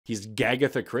He's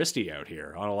Gagatha Christie out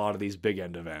here on a lot of these big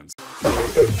end events. Mayo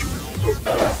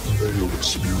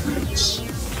experience.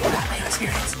 Mayo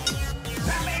experience.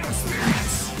 Mayo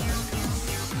experience.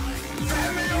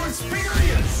 Mayo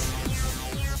experience.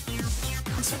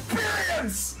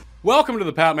 Experience. Welcome to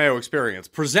the Pat Mayo Experience,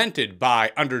 presented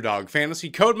by Underdog Fantasy.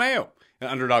 Code Mayo and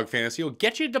Underdog Fantasy will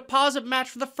get you a deposit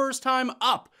match for the first time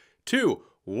up to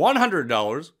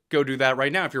 $100. Go do that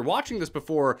right now. If you're watching this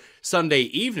before Sunday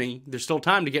evening, there's still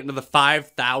time to get into the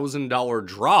 $5,000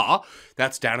 draw.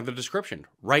 That's down in the description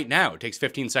right now. It takes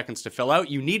 15 seconds to fill out.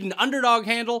 You need an Underdog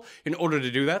handle in order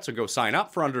to do that, so go sign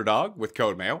up for Underdog with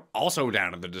Code Mayo, also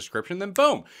down in the description. Then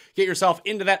boom, get yourself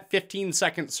into that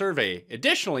 15-second survey.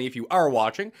 Additionally, if you are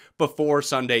watching before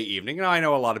Sunday evening, and I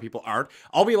know a lot of people aren't,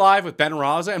 I'll be live with Ben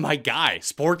Raza and my guy,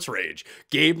 Sports Rage,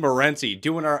 Gabe Morency,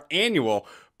 doing our annual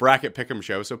Bracket Pick'em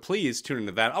show, so please tune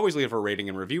into that. Always leave a rating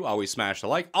and review. Always smash the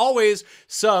like. Always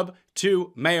sub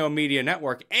to Mayo Media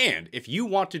Network. And if you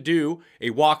want to do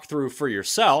a walkthrough for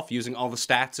yourself using all the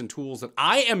stats and tools that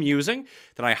I am using,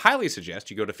 then I highly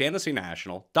suggest you go to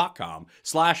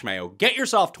fantasynational.com/Mayo. Get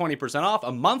yourself 20% off.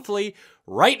 A monthly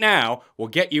right now will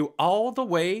get you all the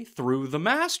way through the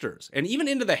Masters and even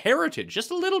into the Heritage,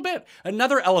 just a little bit.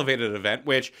 Another elevated event,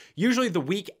 which usually the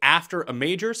week after a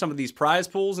major, some of these prize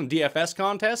pools and DFS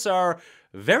contests are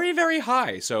very, very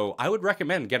high. So I would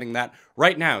recommend getting that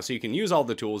right now so you can use all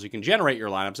the tools, you can generate your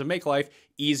lineups, and make life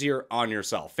easier on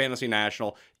yourself.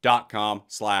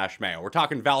 fantasynational.com/Mayo. We're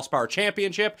talking Valspar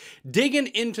Championship, digging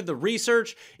into the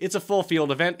research. It's a full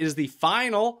field event. It is the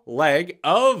final leg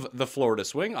of the Florida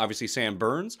swing. Obviously, Sam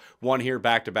Burns won here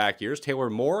back-to-back years.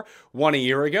 Taylor Moore won a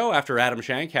year ago after Adam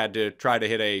Schenk had to try to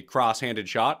hit a cross-handed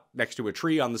shot next to a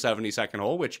tree on the 72nd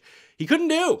hole, which he couldn't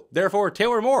do. Therefore,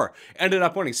 Taylor Moore ended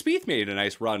up winning. Spieth made a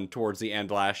nice run towards the end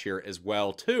last year as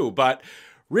well, too. But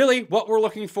really, what we're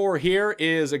looking for here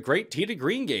is a great tee to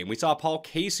green game. We saw Paul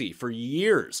Casey for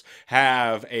years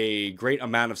have a great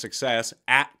amount of success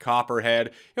at Copperhead.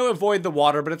 He'll avoid the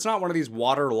water, but it's not one of these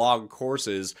waterlogged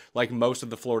courses like most of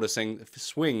the Florida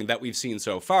swing that we've seen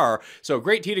so far. So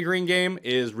great tee to green game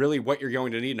is really what you're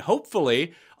going to need. And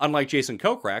hopefully, unlike Jason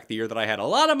Kokrak, the year that I had a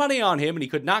lot of money on him and he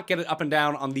could not get it up and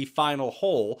down on the final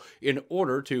hole in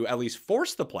order to at least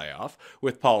force the playoff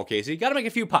with Paul Casey, you got to make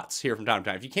a few putts here from time to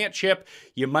time. If you can't chip,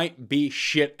 you might be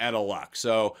shit out of luck.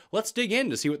 So let's dig in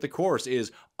to see what the course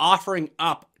is offering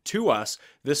up to us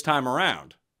this time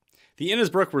around. The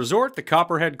Innisbrook Resort, the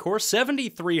Copperhead course,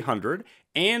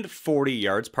 7,340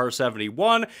 yards, par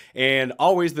 71, and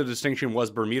always the distinction was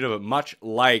Bermuda, but much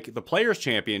like the Players'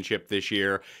 Championship this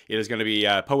year, it is going to be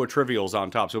POA Trivials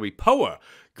on top, so it'll be POA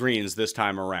greens this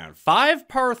time around. 5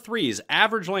 par 3s,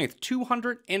 average length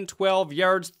 212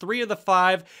 yards. 3 of the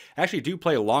 5 actually do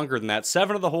play longer than that.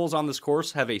 7 of the holes on this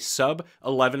course have a sub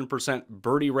 11%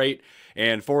 birdie rate,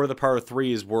 and 4 of the par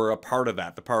 3s were a part of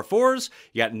that. The par 4s,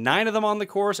 you got 9 of them on the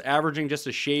course, averaging just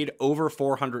a shade over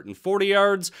 440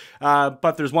 yards,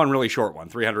 but there's one really short one,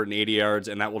 380 yards,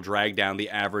 and that will drag down the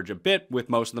average a bit, with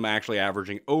most of them actually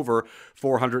averaging over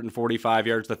 445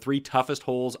 yards. The 3 toughest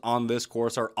holes on this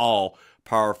course are all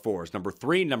par 4s. Number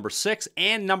 3, number 6,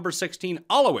 and number 16,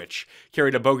 all of which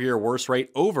carried a bogey or worse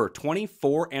rate over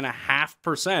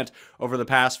 24.5% over the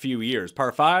past few years.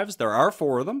 Par 5s, there are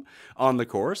 4 of them on the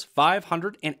course,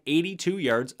 582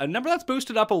 yards, a number that's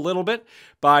boosted up a little bit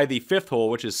by the 5th hole,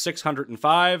 which is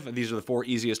 605. These are the 4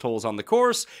 easiest holes on the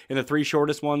course, and the 3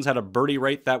 shortest ones had a birdie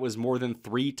rate that was more than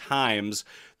 3 times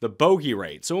the bogey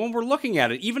rate. So when we're looking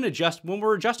at it, even when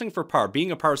we're adjusting for par,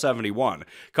 being a par 71,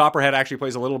 Copperhead actually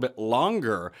plays a little bit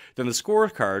longer than the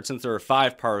scorecard, since there are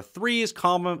 5 par 3s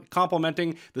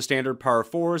complementing the standard par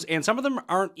 4s, and some of them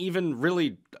aren't even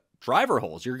really driver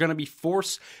holes. You're going to be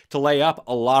forced to lay up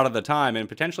a lot of the time and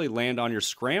potentially land on your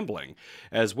scrambling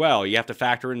as well. You have to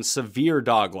factor in severe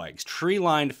dog legs,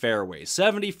 tree-lined fairways,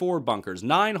 74 bunkers,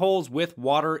 9 holes with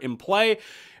water in play,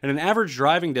 and an average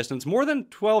driving distance more than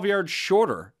 12 yards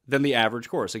shorter than the average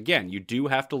course. Again, you do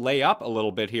have to lay up a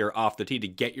little bit here off the tee to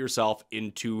get yourself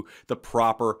into the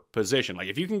proper position. Like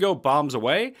if you can go bombs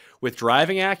away with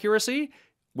driving accuracy,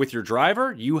 with your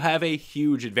driver, you have a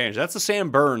huge advantage. That's the Sam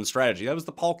Burns strategy. That was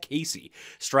the Paul Casey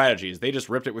strategies. They just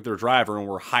ripped it with their driver and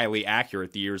were highly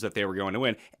accurate the years that they were going to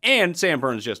win. And Sam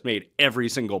Burns just made every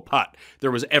single putt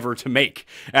there was ever to make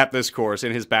at this course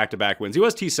in his back-to-back wins. He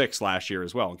was T6 last year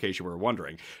as well, in case you were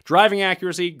wondering. Driving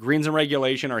accuracy, greens and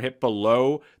regulation are hit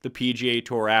below the PGA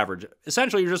Tour average.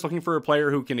 Essentially, you're just looking for a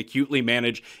player who can acutely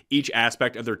manage each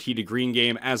aspect of their tee to green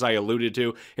game, as I alluded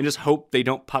to, and just hope they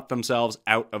don't putt themselves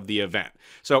out of the event.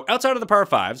 So outside of the par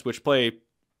 5s, which play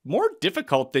more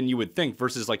difficult than you would think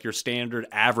versus like your standard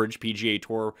average PGA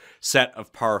Tour set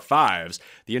of par fives.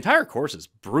 The entire course is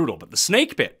brutal, but the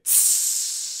snake pit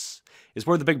is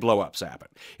where the big blow-ups happen.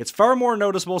 It's far more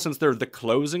noticeable since they're the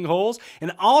closing holes,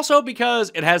 and also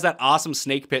because it has that awesome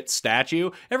snake pit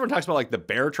statue. Everyone talks about like the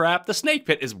bear trap. The snake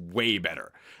pit is way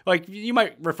better. Like, you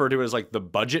might refer to it as like the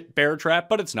budget bear trap,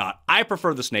 but it's not. I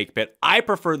prefer the snake pit. I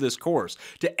prefer this course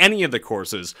to any of the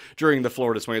courses during the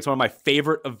Florida Swing. It's one of my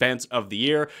favorite events of the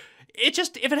year. It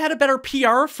just, if it had a better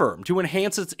PR firm to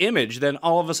enhance its image, then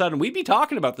all of a sudden we'd be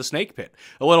talking about the snake pit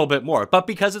a little bit more. But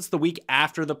because it's the week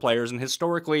after the Players, and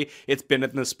historically it's been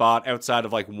in the spot outside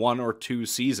of like 1 or 2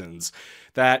 seasons,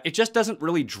 that it just doesn't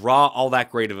really draw all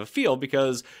that great of a field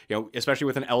because, you know, especially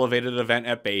with an elevated event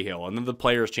at Bay Hill and then the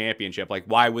Players Championship, like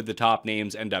why would the top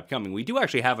names end up coming? We do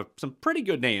actually have some pretty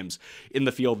good names in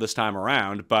the field this time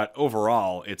around, but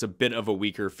overall it's a bit of a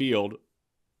weaker field,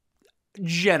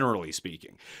 generally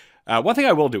speaking. One thing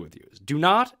I will do with you is do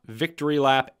not victory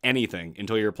lap anything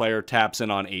until your player taps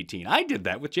in on 18. I did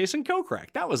that with Jason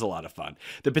Kokrak. That was a lot of fun.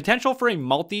 The potential for a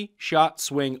multi-shot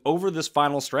swing over this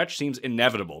final stretch seems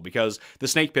inevitable because the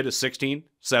snake pit is 16,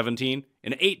 17,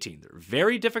 and 18. They're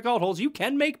very difficult holes. You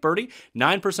can make birdie.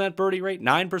 9% birdie rate,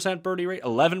 9% birdie rate,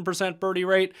 11% birdie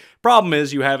rate. Problem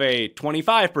is you have a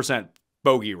 25%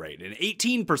 bogey rate, an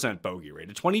 18% bogey rate,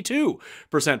 a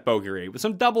 22% bogey rate, with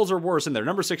some doubles or worse in there.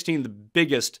 Number 16, the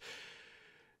biggest,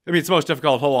 I mean, it's the most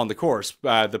difficult hole on the course,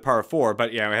 the par 4,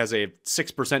 but, you know, it has a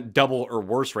 6% double or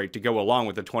worse rate to go along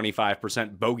with the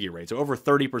 25% bogey rate. So over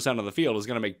 30% of the field is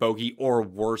going to make bogey or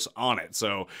worse on it.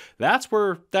 So that's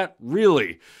where that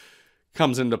really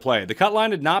comes into play. The cut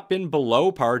line had not been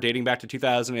below par dating back to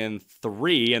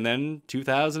 2003, and then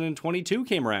 2022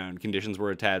 came around. Conditions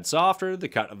were a tad softer. The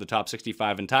cut of the top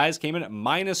 65 and ties came in at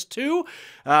 -2.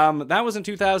 That was in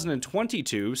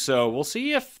 2022, so we'll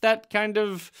see if that kind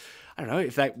of, I don't know,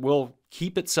 if that will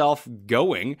keep itself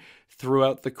going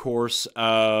throughout the course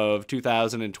of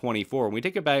 2024. When we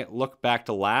take a look back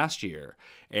to last year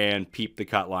and peep the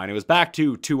cut line, it was back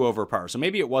to 2 over par. So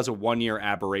maybe it was a one-year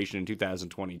aberration in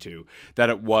 2022 that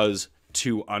it was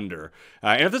 2 under.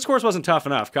 And if this course wasn't tough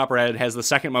enough, Copperhead has the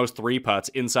second most 3 putts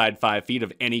inside 5 feet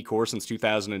of any course since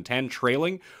 2010,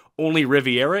 trailing only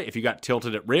Riviera. If you got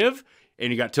tilted at Riv,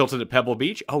 and you got tilted at Pebble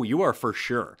Beach, oh, you are for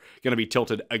sure going to be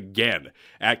tilted again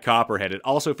at Copperhead. It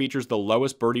also features the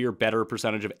lowest birdie or better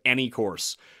percentage of any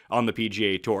course on the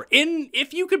PGA Tour.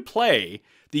 If you could play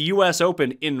the U.S.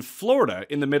 Open in Florida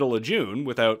in the middle of June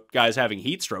without guys having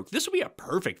heat stroke, this would be a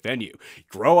perfect venue.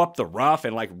 Grow up the rough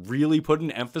and like really put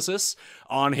an emphasis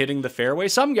on hitting the fairway.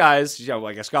 Some guys, you know,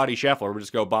 like a Scotty Scheffler would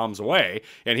just go bombs away,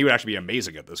 and he would actually be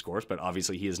amazing at this course, but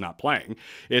obviously he is not playing.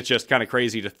 It's just kind of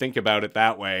crazy to think about it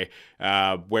that way,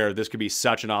 where this could be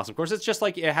such an awesome course. It's just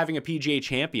like having a PGA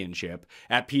Championship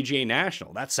at PGA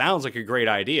National. That sounds like a great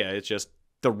idea. It's just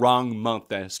the wrong month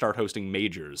to start hosting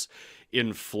majors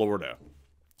in Florida.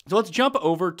 So let's jump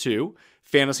over to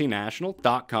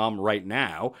fantasynational.com right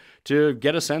now to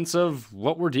get a sense of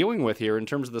what we're dealing with here in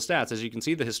terms of the stats. As you can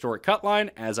see, the historic cut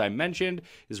line, as I mentioned,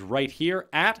 is right here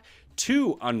at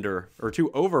 2 under, or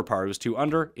 2 over par. It was 2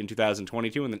 under in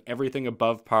 2022, and then everything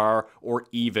above par or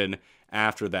even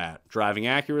after that. Driving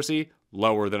accuracy,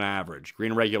 lower than average.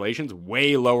 Green regulations,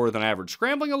 way lower than average.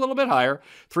 Scrambling a little bit higher.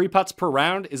 3 putts per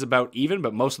round is about even,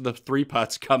 but most of the 3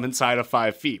 putts come inside of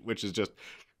 5 feet, which is just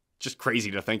crazy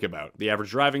to think about. The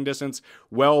average driving distance,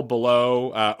 well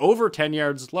below, over 10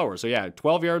 yards lower. So yeah,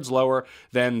 12 yards lower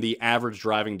than the average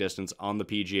driving distance on the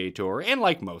PGA Tour. And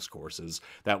like most courses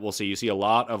that we'll see, you see a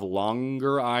lot of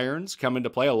longer irons come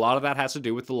into play. A lot of that has to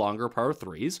do with the longer par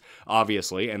 3s,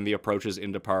 obviously, and the approaches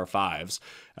into par 5s.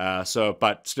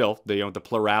 But still, the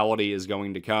plurality is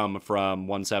going to come from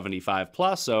 175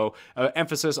 plus. So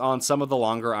emphasis on some of the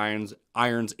longer irons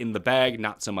in the bag,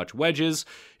 not so much wedges.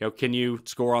 Can you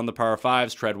score on the par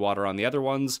 5s, tread water on the other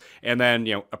ones, and then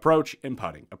approach and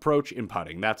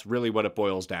putting. That's really what it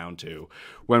boils down to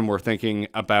when we're thinking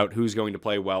about who's going to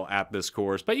play well at this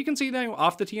course. But you can see that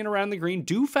off the tee and around the green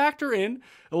do factor in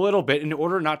a little bit in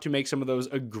order not to make some of those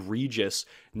egregious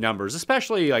numbers,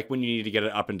 especially like when you need to get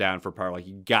it up and down for par. Like,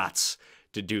 you gots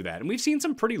to do that. And we've seen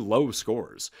some pretty low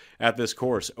scores at this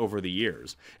course over the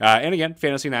years. And again,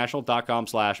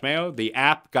 fantasynational.com/Mayo. The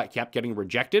app kept getting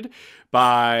rejected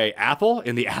by Apple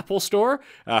in the Apple Store.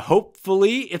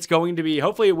 Hopefully it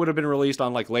would have been released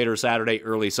on like later Saturday,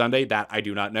 early Sunday. That I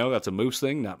do not know. That's a Moose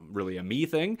thing, not really a me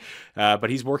thing. But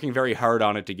he's working very hard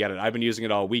on it to get it. I've been using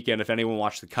it all weekend. If anyone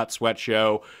watched the Cut Sweat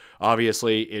show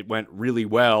Obviously, it went really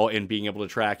well in being able to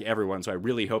track everyone, so I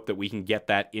really hope that we can get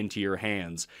that into your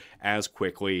hands as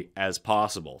quickly as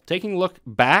possible. Taking a look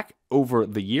back over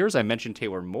the years, I mentioned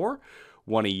Taylor Moore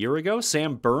won a year ago.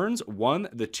 Sam Burns won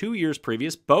the 2 years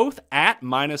previous, both at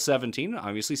 -17.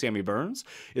 Obviously, Sammy Burns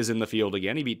is in the field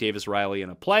again. He beat Davis Riley in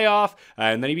a playoff,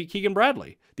 and then he beat Keegan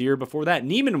Bradley. The year before that,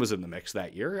 Neiman was in the mix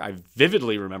that year. I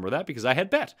vividly remember that because I had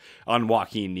bet on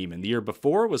Joaquin Neiman. The year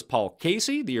before was Paul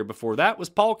Casey. The year before that was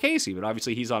Paul Casey, but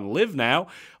obviously he's on LIV now.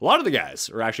 A lot of the guys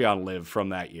are actually on LIV from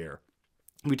that year.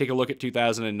 If we take a look at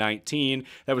 2019,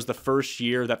 that was the first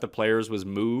year that the Players was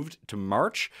moved to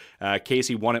March.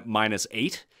 Casey won at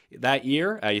 -8 that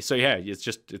year. So yeah,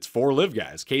 it's 4 LIV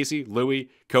guys: Casey, Louis,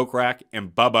 Kokrak,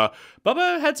 and Bubba.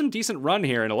 Bubba had some decent run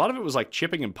here, and a lot of it was like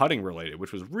chipping and putting related,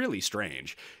 which was really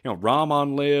strange. You know, Rahm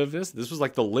on LIV. This was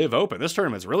like the LIV Open. This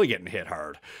tournament's really getting hit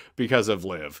hard because of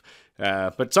LIV.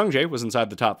 But Sungjae was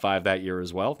inside the top 5 that year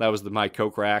as well. That was my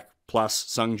Kokrak plus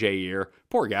Sungjae year.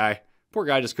 Poor guy. Poor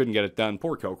guy just couldn't get it done.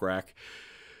 Poor Kokrak.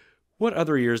 What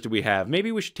other years do we have? Maybe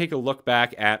we should take a look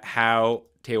back at how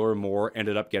Taylor Moore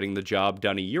ended up getting the job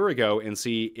done a year ago and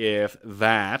see if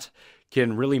that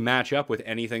can really match up with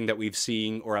anything that we've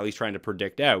seen, or at least trying to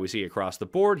predict out. We see across the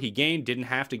board, he didn't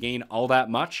have to gain all that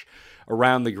much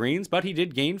around the greens, but he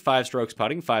did gain 5 strokes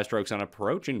putting, 5 strokes on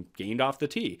approach, and gained off the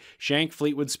tee. Shank,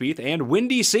 Fleetwood, Spieth, and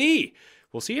Windy C.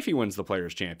 We'll see if he wins the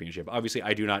Players' Championship. Obviously,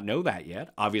 I do not know that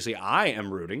yet. Obviously, I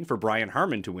am rooting for Brian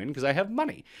Harman to win because I have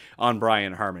money on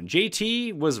Brian Harman.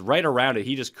 JT was right around it.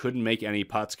 He just couldn't make any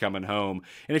putts coming home.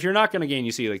 And if you're not going to gain,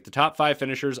 you see like the top 5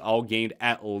 finishers all gained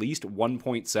at least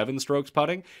 1.7 strokes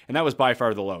putting, and that was by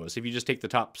far the lowest. If you just take the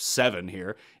top 7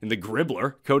 here, in the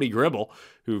Gribbler, Cody Gribble,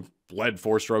 who led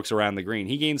 4 strokes around the green,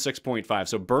 he gained 6.5.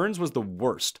 So Burns was the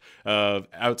worst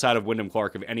outside of Wyndham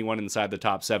Clark of anyone inside the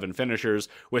top 7 finishers,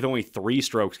 with only 3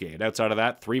 strokes gained. Outside of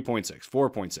that, 3.6,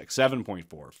 4.6,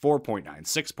 7.4, 4.9,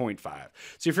 6.5.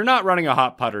 So if you're not running a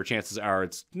hot putter, chances are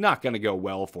it's not going to go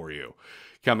well for you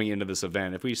coming into this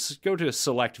event. If we go to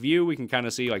select view, we can kind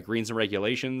of see like greens and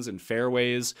regulations and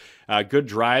fairways, good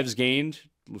drives gained.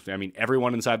 I mean,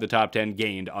 everyone inside the top 10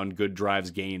 gained on good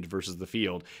drives gained versus the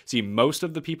field. See, most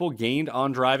of the people gained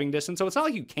on driving distance, so it's not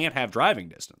like you can't have driving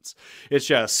distance. It's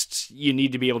just you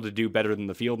need to be able to do better than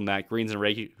the field in that. Greens and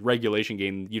regulation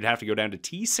gain, you'd have to go down to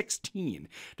T16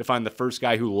 to find the first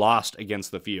guy who lost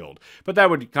against the field. But that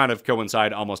would kind of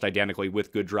coincide almost identically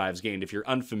with good drives gained. If you're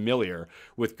unfamiliar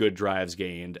with good drives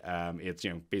gained, it's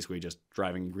basically just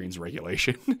driving greens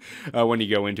regulation when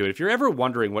you go into it. If you're ever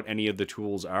wondering what any of the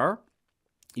tools are,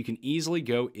 you can easily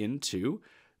go into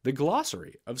the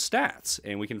glossary of stats,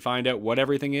 and we can find out what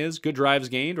everything is. Good drives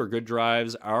gained, or good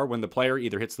drives are when the player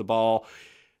either hits the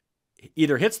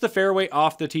fairway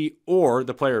off the tee, or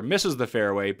the player misses the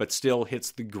fairway but still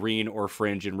hits the green or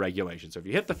fringe in regulation. So if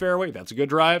you hit the fairway, that's a good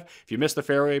drive. If you miss the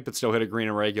fairway but still hit a green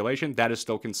in regulation, that is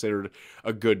still considered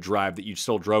a good drive, that you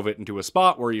still drove it into a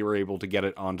spot where you were able to get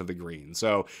it onto the green.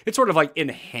 So it's sort of like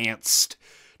enhanced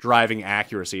driving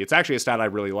accuracy. It's actually a stat I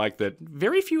really like that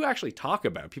very few actually talk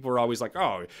about. People are always like,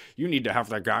 oh, you need to have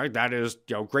the guy that is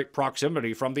great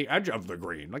proximity from the edge of the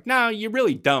green. Like, no, you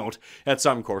really don't at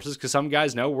some courses, because some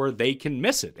guys know where they can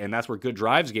miss it, and that's where good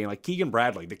drives gain, like Keegan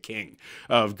Bradley, the king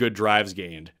of good drives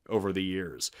gained over the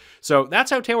years. So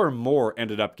that's how Taylor Moore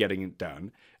ended up getting it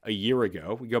done a year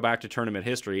ago. We go back to tournament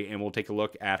history, and we'll take a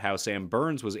look at how Sam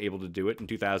Burns was able to do it in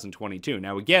 2022.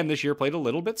 Now, again, this year played a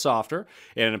little bit softer,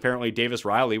 and apparently Davis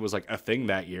Riley was like a thing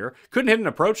that year. Couldn't hit an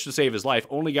approach to save his life.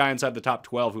 Only guy inside the top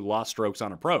 12 who lost strokes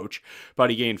on approach,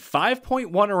 but he gained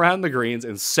 5.1 around the greens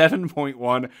and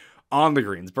 7.1 on the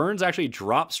greens. Burns actually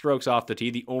dropped strokes off the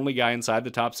tee, the only guy inside the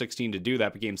top 16 to do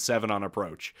that, but gained 7 on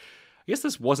approach. I guess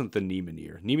this wasn't the Neiman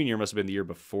year. Neiman year must have been the year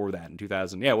before that in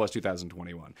 2000. Yeah, it was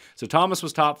 2021. So Thomas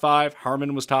was top 5.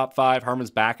 Harman was top 5. Harman's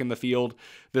back in the field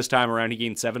this time around. He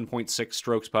gained 7.6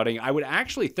 strokes putting. I would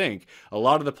actually think a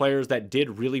lot of the players that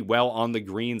did really well on the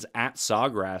greens at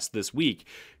Sawgrass this week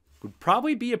would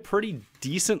probably be a pretty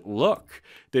decent look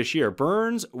this year.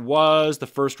 Burns was the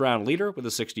first round leader with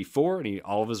a 64, and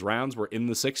all of his rounds were in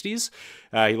the 60s.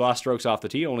 He lost strokes off the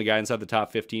tee, only guy inside the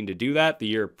top 15 to do that. The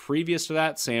year previous to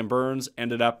that, Sam Burns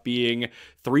ended up being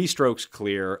 3 strokes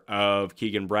clear of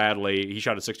Keegan Bradley. He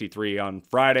shot a 63 on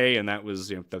Friday, and that was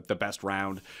the best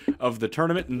round of the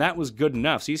tournament, and that was good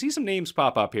enough. So you see some names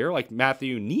pop up here, like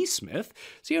Matthew Neesmith.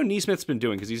 See how Neesmith's been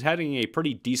doing, because he's having a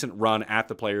pretty decent run at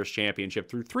the Players' Championship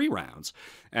through 3 rounds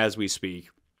as we speak.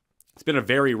 It's been a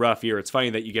very rough year. It's funny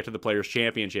that you get to the Players'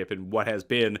 Championship in what has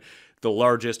been the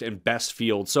largest and best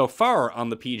field so far on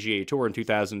the PGA Tour in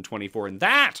 2024. And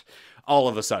that, all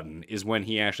of a sudden is when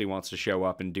he actually wants to show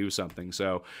up and do something.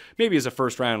 So maybe as a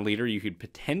first-round leader, you could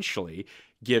potentially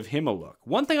give him a look.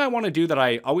 One thing I want to do that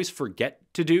I always forget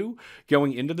to do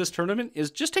going into this tournament is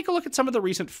just take a look at some of the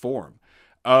recent form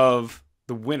of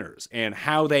the winners and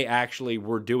how they actually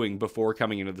were doing before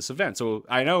coming into this event. So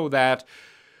I know that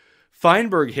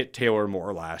Feinberg hit Taylor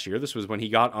Moore last year. This was when he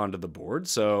got onto the board.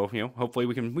 So, hopefully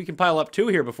we can pile up 2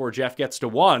 here before Jeff gets to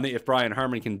 1 if Brian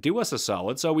Harmon can do us a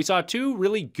solid. So we saw 2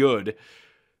 really good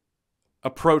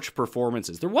approach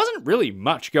performances. There wasn't really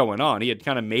much going on. He had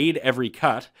kind of made every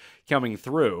cut coming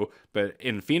through, but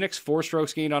in Phoenix, 4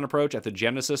 strokes gained on approach. At the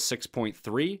Genesis,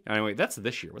 6.3. Anyway, that's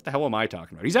this year. What the hell am I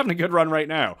talking about? He's having a good run right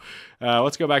now.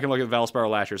 Let's go back and look at the Valspar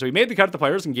last year. So he made the cut at the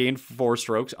Players and gained 4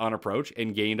 strokes on approach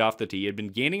and gained off the tee. He had been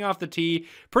gaining off the tee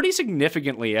pretty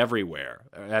significantly everywhere.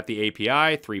 At the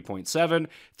API, 3.7,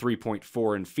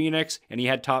 3.4 in Phoenix, and he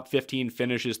had top 15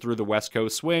 finishes through the West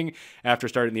Coast swing after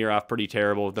starting the year off pretty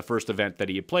terrible. The first event that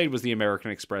he had played was the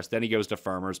American Express. Then he goes to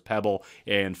Farmers, Pebble,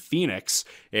 and Phoenix,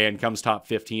 and comes top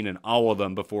 15 in all of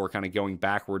them before kind of going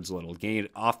backwards a little. Gained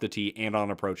off the tee and on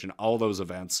approach in all those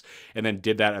events, and then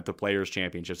did that at the Players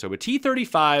Championship. So a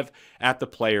T35 at the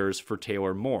Players for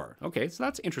Taylor Moore. Okay, so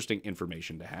that's interesting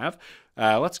information to have.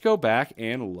 Let's go back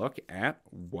and look at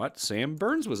what Sam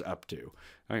Burns was up to.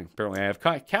 Apparently I have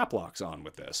cap locks on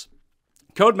with this.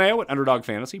 Code Mayo at Underdog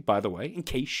Fantasy, by the way, in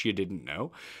case you didn't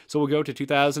know. So we'll go to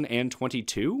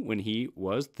 2022 when he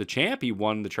was the champ. He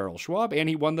won the Charles Schwab and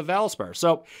he won the Valspar.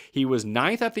 So he was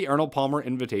 9th at the Arnold Palmer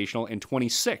Invitational and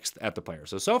 26th at the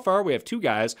Players. So far we have 2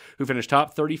 guys who finished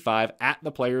top 35 at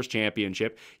the Players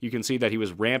Championship. You can see that he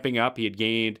was ramping up. He had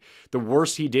gained, the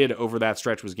worst he did over that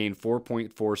stretch was gain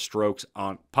 4.4 strokes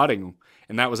on putting,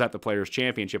 and that was at the Players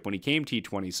Championship when he came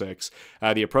T26.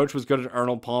 The approach was good at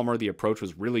Arnold Palmer. The approach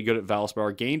was really good at Valspar.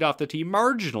 Gained off the tee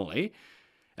marginally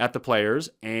at the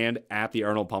Players and at the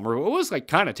Arnold Palmer. It was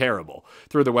kind of terrible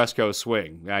through the West Coast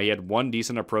swing. He had 1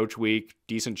 decent approach week,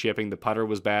 decent chipping. The putter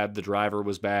was bad. The driver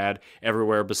was bad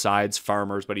everywhere besides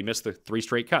Farmers, but he missed the 3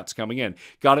 straight cuts coming in.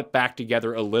 Got it back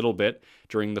together a little bit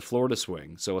during the Florida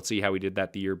swing. So let's see how he did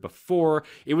that the year before.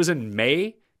 It was in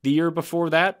May the year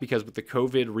before that, because with the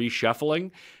COVID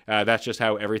reshuffling, that's just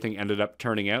how everything ended up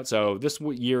turning out. So this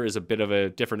year is a bit of a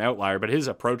different outlier, but his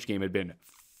approach game had been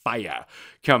fire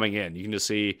coming in. You can just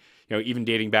see, even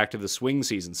dating back to the swing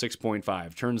season,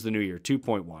 6.5, turns the new year,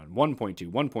 2.1,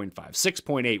 1.2, 1.5,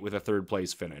 6.8 with a 3rd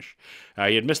place finish.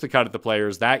 He had missed the cut at the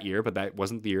Players that year, but that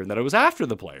wasn't the year that it was after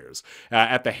the Players.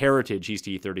 At the Heritage, he's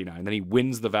T39. Then he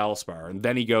wins the Valspar, and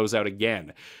then he goes out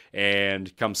again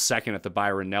and comes 2nd at the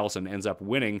Byron Nelson, ends up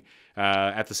winning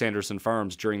at the Sanderson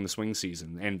Farms during the swing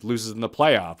season, and loses in the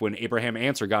playoff when Abraham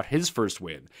Answer got his first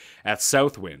win at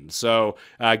Southwind. So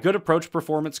good approach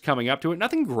performance coming up to it.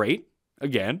 Nothing great,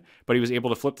 again, but he was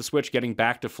able to flip the switch getting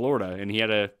back to Florida, and he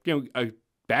had a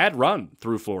bad run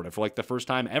through Florida for the first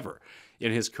time ever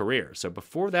in his career. So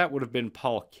before that would have been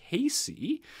Paul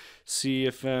Casey. See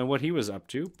if what he was up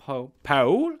to.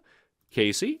 Paul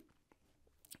Casey.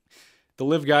 The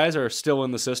live guys are still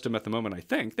in the system at the moment, I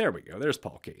think. There we go. There's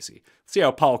Paul Casey. Let's see how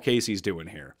Paul Casey's doing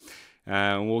here.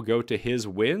 We'll go to his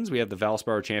wins. We have the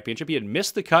Valspar Championship. He had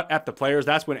missed the cut at the Players.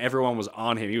 That's when everyone was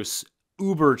on him. He was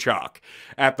uber chalk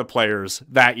at the Players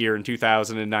that year in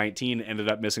 2019. Ended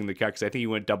up missing the cut because I think he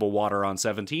went double water on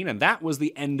 17, and that was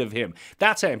the end of him.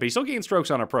 That's it. But he still gained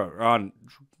strokes on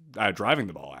driving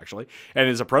the ball, actually. And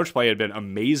his approach play had been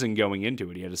amazing going into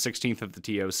it. He had a 16th at the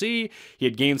TOC. He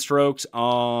had gained strokes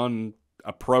on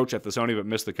approach at the Sony, but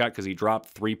missed the cut because he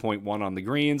dropped 3.1 on the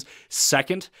greens.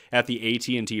 2nd at the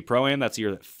AT&T Pro-Am. That's the year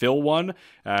that Phil won,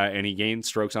 and he gained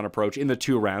strokes on approach in the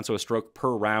 2 rounds, so a stroke per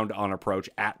round on approach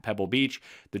at Pebble Beach.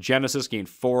 The Genesis gained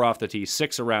 4 off the tee,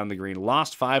 6 around the green,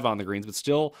 lost 5 on the greens, but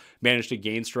still managed to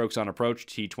gain strokes on approach.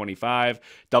 T25.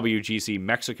 WGC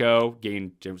Mexico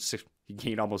gained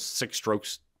almost 6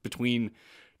 strokes between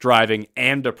driving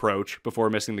and approach before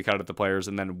missing the cut at the Players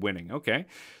and then winning. Okay,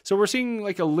 so we're seeing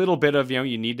a little bit of,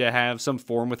 you need to have some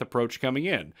form with approach coming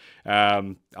in.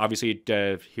 Obviously,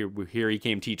 here he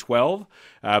came T12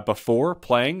 before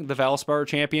playing the Valspar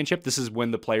Championship. This is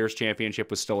when the Players Championship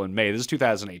was still in May. This is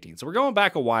 2018, so we're going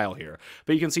back a while here.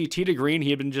 But you can see tee to green, he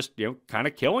had been just, kind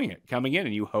of killing it coming in,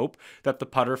 and you hope that the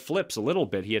putter flips a little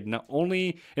bit. He had not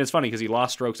only, and it's funny because he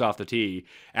lost strokes off the tee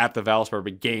at the Valspar,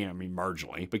 but gained,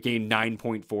 marginally, but gained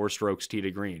 9.4 strokes tee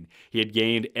to green. He had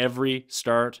gained every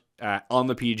start on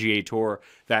the PGA Tour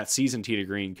that season tee to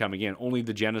green coming in. Only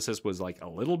the Genesis was a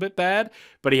little bit bad,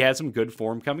 but he had some good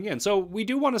form coming in. So we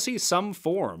do want to see some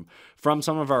form from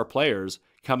some of our players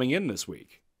coming in this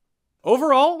week.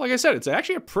 Overall, like I said, it's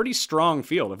actually a pretty strong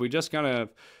field. If we just kind of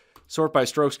sort by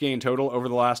strokes gained total over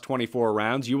the last 24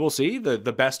 rounds, you will see the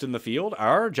best in the field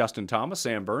are Justin Thomas,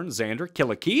 Sam Burns,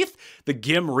 Xander, Keith, the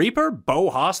Gim Reaper, Bo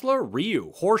Hostler,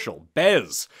 Ryu, Horschel,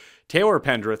 Bez, Taylor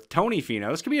Pendrith, Tony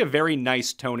Finau. This could be a very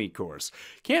nice Tony course.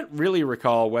 Can't really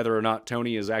recall whether or not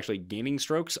Tony is actually gaining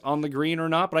strokes on the green or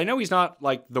not, but I know he's not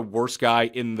like the worst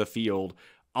guy in the field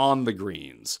on the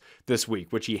greens this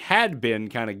week, which he had been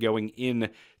kind of going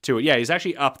into it. Yeah, he's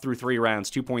actually up through 3 rounds,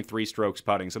 2.3 strokes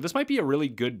putting. So this might be a really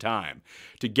good time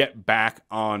to get back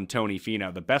on Tony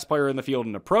Finau, the best player in the field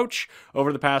in approach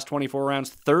over the past 24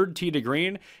 rounds, 3rd tee to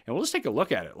green. And we'll just take a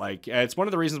look at it. Like, it's one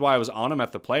of the reasons why I was on him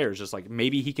at the Players, just like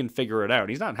maybe he can figure it out.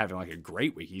 He's not having like a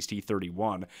great week. He's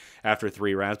T31 after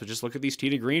 3 rounds, but just look at these tee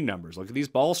to green numbers. Look at these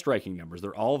ball striking numbers.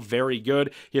 They're all very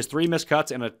good. He has 3 missed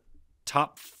cuts and a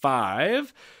top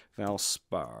 5.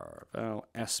 Valspar,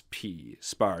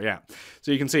 Spar, yeah.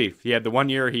 So you can see he had the 1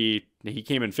 year he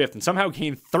came in 5th and somehow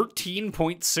gained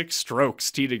 13.6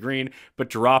 strokes tee to green, but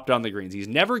dropped on the greens. He's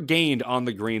never gained on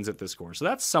the greens at this course, so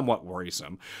that's somewhat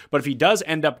worrisome. But if he does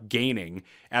end up gaining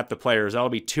at the Players, that'll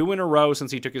be 2 in a row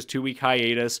since he took his 2-week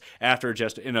hiatus after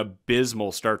just an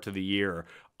abysmal start to the year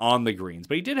on the greens.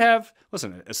 But he did have,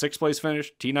 listen, a 6th place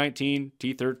finish, T19,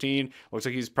 T13. Looks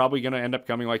like he's probably going to end up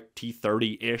coming like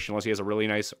T30-ish unless he has a really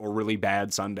nice or really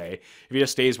bad Sunday. If he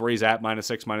just stays where he's at,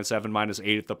 -6, -7,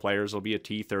 -8 at the Players, will be a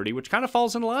T30, which kind of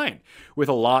falls in line with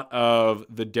a lot of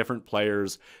the different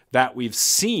players that we've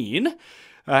seen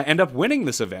end up winning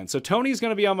this event. So Tony's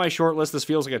going to be on my short list. This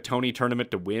feels like a Tony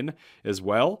tournament to win as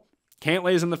well.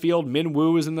 Cantlay's in the field. Min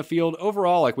Woo is in the field.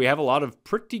 Overall, like, we have a lot of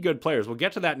pretty good players. We'll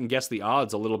get to that and guess the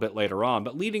odds a little bit later on.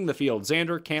 But leading the field,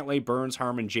 Xander, Cantlay, Burns,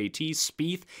 Harman, JT,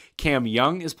 Spieth, Cam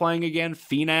Young is playing again,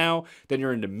 Finau. Then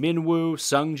you're into Min Woo,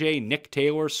 Sungjae, Nick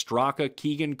Taylor, Straka,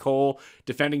 Keegan Cole,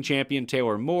 defending champion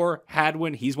Taylor Moore,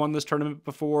 Hadwin, he's won this tournament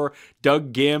before,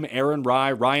 Doug Gim, Aaron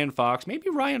Rye, Ryan Fox, maybe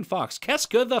Ryan Fox,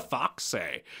 Keska the Foxe.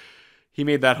 He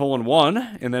made that hole in 1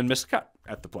 and then missed the cut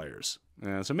at the Players.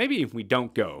 So maybe we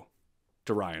don't go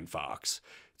to Ryan Fox.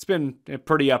 It's been a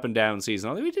pretty up and down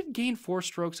season, although he did gain 4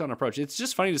 strokes on approach. It's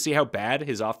just funny to see how bad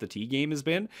his off the tee game has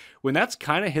been when that's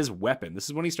kind of his weapon. This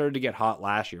is when he started to get hot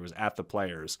last year, was at the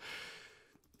Players.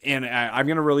 And I'm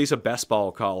going to release a best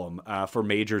ball column for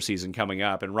major season coming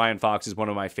up. And Ryan Fox is one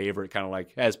of my favorite, kind of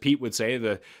like, as Pete would say,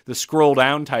 the scroll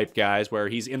down type guys where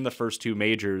he's in the first 2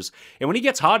 majors. And when he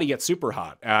gets hot, he gets super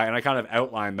hot. And I kind of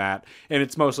outlined that. And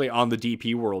it's mostly on the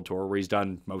DP World Tour where he's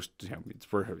done most,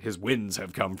 it's where his wins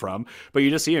have come from. But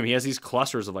you just see him. He has these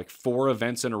clusters of like 4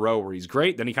 events in a row where he's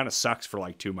great. Then he kind of sucks for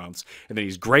like 2 months. And then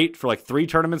he's great for like 3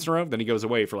 tournaments in a row. Then he goes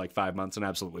away for like 5 months and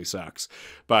absolutely sucks.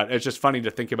 But it's just funny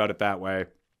to think about it that way,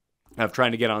 of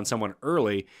trying to get on someone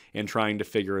early and trying to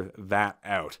figure that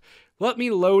out. Let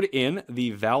me load in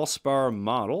the Valspar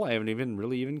model. I haven't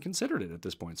really even considered it at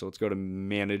this point. So let's go to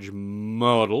Manage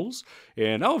Models.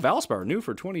 And, Valspar, new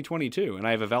for 2022. And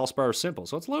I have a Valspar Simple.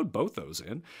 So let's load both those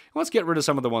in. Let's get rid of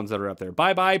some of the ones that are up there.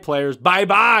 Bye-bye, players.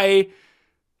 Bye-bye!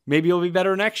 Maybe it'll be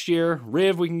better next year.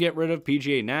 Riv, we can get rid of.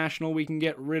 PGA National, we can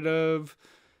get rid of.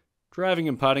 Driving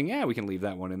and putting, yeah, we can leave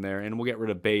that one in there. And we'll get rid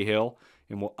of Bay Hill.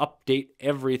 And we'll update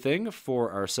everything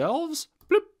for ourselves.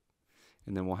 Bloop.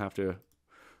 And then we'll have to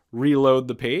reload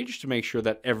the page to make sure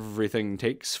that everything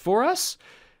takes for us.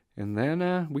 And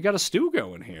then we got a stew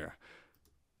going here.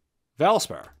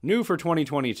 Valspar, new for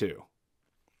 2022.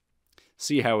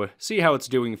 See how it's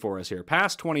doing for us here.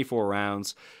 Past 24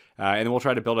 rounds. And then we'll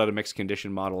try to build out a mixed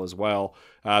condition model as well.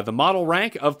 The model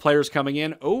rank of players coming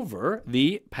in over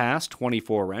the past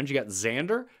 24 rounds. You got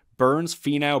Xander, Burns,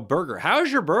 Finau, Berger. How's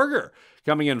your Berger?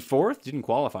 Coming in 4th, didn't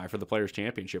qualify for the Players'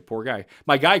 Championship. Poor guy.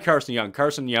 My guy, Carson Young.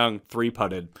 Carson Young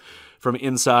 3-putted from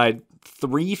inside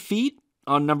 3 feet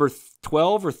on number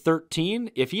 12 or 13.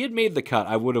 If he had made the cut,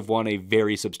 I would have won a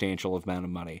very substantial amount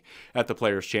of money at the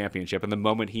Players' Championship. And the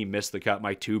moment he missed the cut,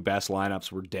 my 2 best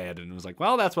lineups were dead. And it was like,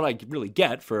 well, that's what I really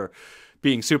get for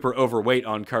being super overweight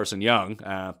on Carson Young.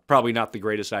 Probably not the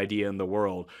greatest idea in the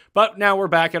world. But now we're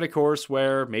back at a course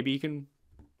where maybe he can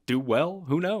do well.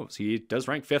 Who knows? He does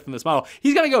rank 5th in this model.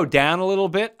 He's going to go down a little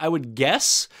bit, I would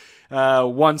guess,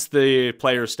 once the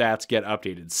player stats get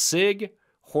updated. Sig,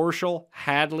 Horschel,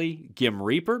 Hadley, Gim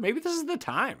Reaper. Maybe this is the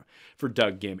time for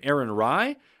Doug Gim. Aaron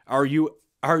Rye. Are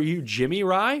you Jimmy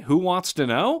Rye? Who wants to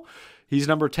know? He's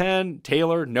number 10.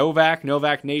 Taylor, Novak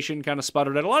Nation kind of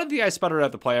sputtered out. A lot of the guys sputtered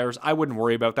out the Players. I wouldn't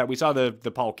worry about that. We saw the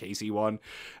Paul Casey one,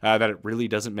 that it really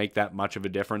doesn't make that much of a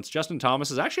difference. Justin Thomas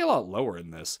is actually a lot lower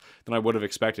in this than I would have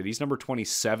expected. He's number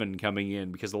 27 coming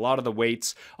in because a lot of the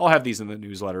weights, I'll have these in the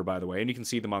newsletter, by the way, and you can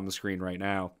see them on the screen right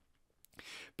now.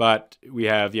 But we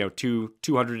have, 200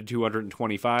 to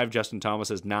 225. Justin Thomas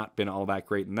has not been all that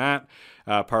great in that.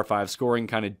 Par 5 scoring,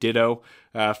 kind of ditto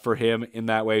for him in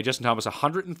that way. Justin Thomas,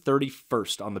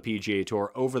 131st on the PGA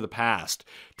Tour over the past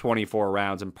 24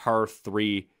 rounds, and par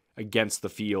 3 against the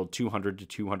field, 200 to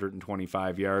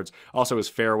 225 yards. Also, his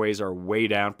fairways are way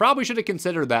down. Probably should have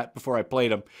considered that before I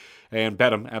played him and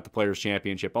bet him at the Players'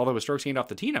 Championship, although his strokes gained off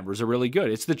the tee numbers are really good.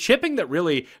 It's the chipping that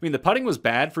really, the putting was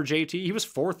bad for JT. He was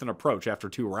 4th in approach after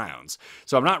 2 rounds,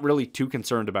 so I'm not really too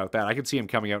concerned about that. I could see him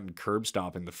coming out and curb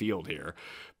stomping the field here,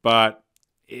 but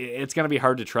it's going to be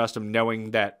hard to trust him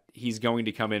knowing that he's going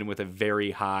to come in with a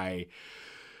very high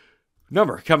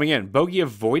number coming in. Bogey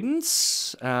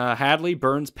avoidance, Hadley,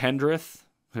 Burns, Pendrith.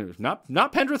 Not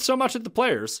Pendrith so much at the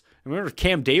Players. I remember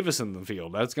Cam Davis in the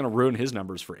field. That's going to ruin his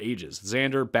numbers for ages.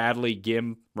 Xander, Badley,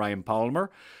 Gim, Ryan Palmer,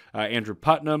 Andrew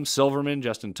Putnam, Silverman,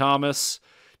 Justin Thomas,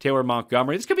 Taylor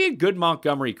Montgomery. This could be a good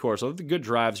Montgomery course, although the good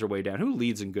drives are way down. Who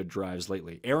leads in good drives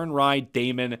lately? Aaron Rai,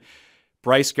 Damon,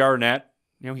 Bryce Garnett.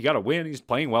 He got a win. He's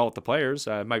playing well with the Players.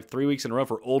 My 3 weeks in a row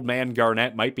for old man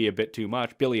Garnett might be a bit too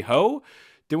much. Billy Ho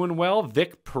doing well.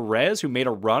 Vic Perez, who made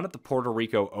a run at the Puerto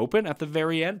Rico Open at the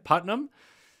very end. Putnam.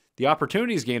 The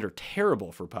opportunities gained are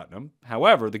terrible for Putnam.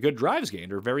 However, the good drives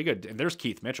gained are very good. And there's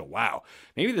Keith Mitchell. Wow.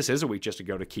 Maybe this is a week just to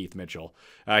go to Keith Mitchell.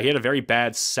 He had a very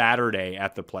bad Saturday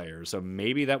at the Players, so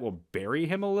maybe that will bury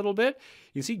him a little bit.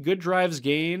 You see good drives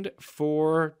gained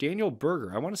for Daniel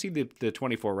Berger. I want to see the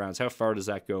 24 rounds. How far does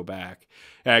that go back?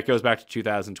 It goes back to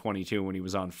 2022 when he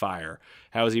was on fire.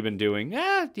 How has he been doing?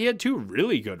 He had 2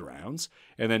 really good rounds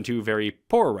and then 2 very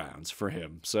poor rounds for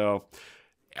him. So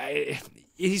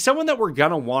he's someone that we're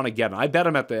going to want to get. I bet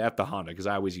him at the Honda because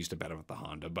I always used to bet him at the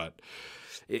Honda, but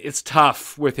it's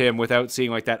tough with him without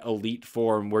seeing like that elite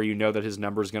form where you know that his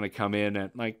number is going to come in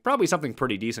at like probably something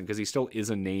pretty decent because he still is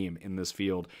a name in this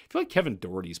field. I feel like Kevin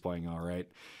Doherty's playing all right.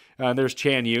 There's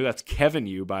Chan Yu. That's Kevin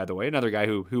Yu, by the way, another guy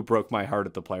who broke my heart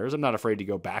at the Players. I'm not afraid to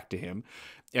go back to him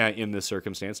in this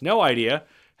circumstance. No idea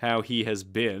how he has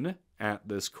been at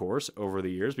this course over the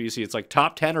years, but you see it's like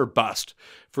top 10 or bust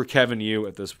for Kevin Yu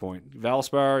at this point.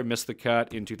 Valspar missed the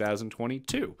cut in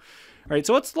 2022. All right,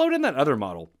 so let's load in that other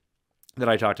model that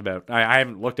I talked about. I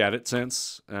haven't looked at it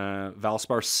since.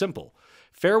 Valspar Simple.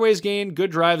 Fairways gained, good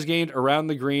drives gained, around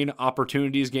the green,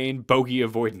 opportunities gained, bogey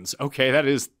avoidance. Okay, that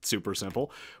is super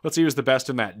simple. Let's see who's the best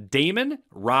in that. Damon,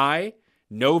 Rye,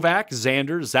 Novak,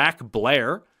 Xander, Zach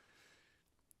Blair,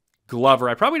 Glover.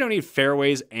 I probably don't need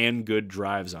fairways and good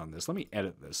drives on this. Let me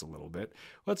edit this a little bit.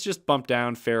 Let's just bump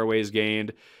down fairways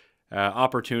gained,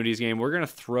 opportunities gained. We're going to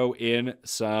throw in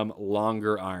some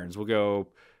longer irons. We'll go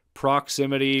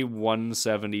proximity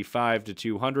 175 to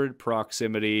 200,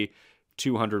 proximity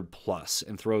 200 plus,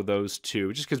 and throw those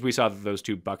 2 just because we saw that those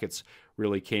 2 buckets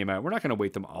really came out. We're not going to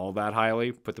weight them all that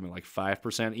highly, put them at like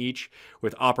 5% each.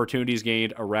 With opportunities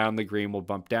gained around the green, we'll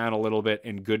bump down a little bit,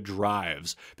 and good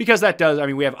drives because that does,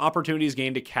 we have opportunities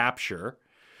gained to capture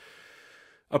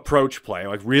approach play,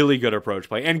 like really good approach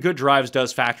play, and good drives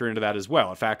does factor into that as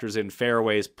well. It factors in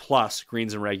fairways plus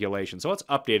greens and regulation. So let's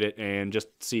update it and just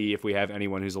see if we have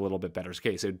anyone who's a little bit better.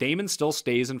 Okay, so Damon still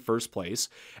stays in first place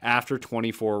after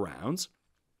 24 rounds.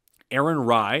 Aaron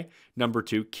Rai, number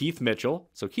 2. Keith Mitchell.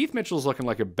 So Keith Mitchell's looking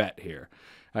like a bet here.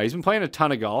 He's been playing a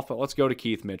ton of golf, but let's go to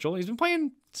Keith Mitchell. He's been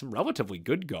playing some relatively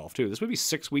good golf, too. This would be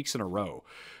 6 weeks in a row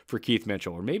for Keith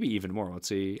Mitchell, or maybe even more. Let's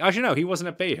see. Actually, no, he wasn't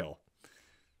at Bay Hill.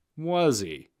 Was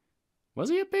he? Was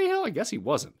he at Bay Hill? I guess he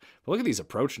wasn't. But look at these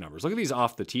approach numbers. Look at these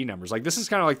off the tee numbers. Like, this is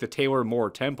kind of like the Taylor Moore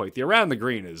template. The around the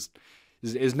green is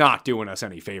not doing us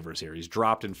any favors here. He's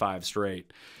dropped in 5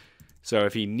 straight. So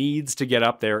if he needs to get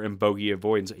up there in bogey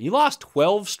avoidance, he lost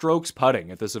 12 strokes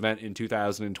putting at this event in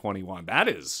 2021.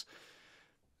 That's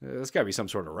got to be some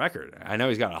sort of record. I know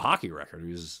he's got a hockey record.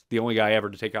 He was the only guy ever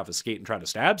to take off his skate and try to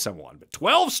stab someone. But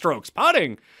 12 strokes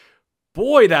putting,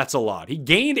 boy, that's a lot. He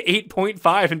gained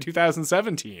 8.5 in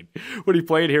 2017 when he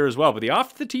played here as well. But the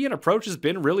off the tee and approach has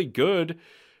been really good.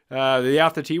 The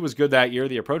off the tee was good that year.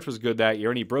 The approach was good that year,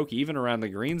 and he broke even around the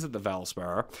greens at the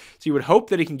Valspar. So you would hope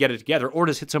that he can get it together, or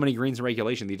just hit so many greens in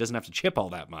regulation that he doesn't have to chip all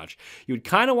that much. You would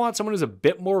kind of want someone who's a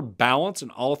bit more balanced in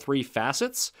all 3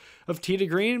 facets of tee to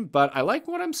green, but I like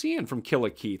what I'm seeing from Killer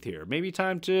Keith here. Maybe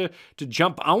time to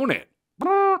jump on it.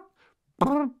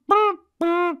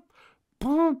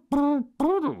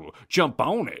 Jump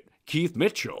on it. Keith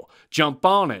Mitchell. Jump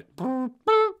on it.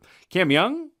 Cam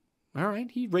Young. All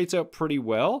right, he rates out pretty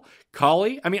well.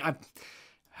 Collie,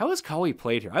 how has Collie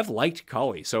played here? I've liked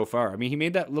Collie so far. He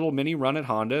made that little mini run at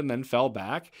Honda and then fell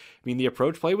back. The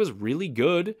approach play was really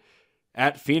good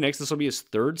at Phoenix. This will be his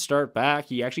 3rd start back.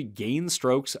 He actually gained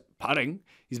strokes putting.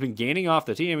 He's been gaining off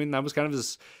the tee. That was kind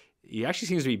of he actually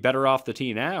seems to be better off the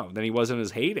tee now than he was in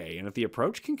his heyday. And if the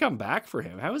approach can come back for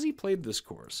him, how has he played this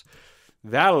course?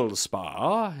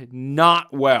 Valspar,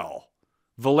 not well.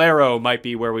 Valero might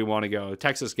be where we want to go.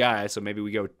 Texas guy, so maybe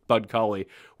we go Bud Cauley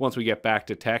once we get back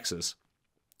to Texas.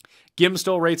 Gim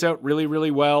still rates out really,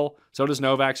 really well. So does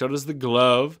Novak. So does the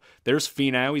glove. There's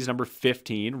Finau. He's number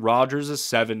 15. Rogers is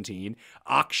 17.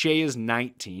 Akshay is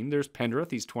 19. There's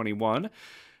Pendrith. He's 21.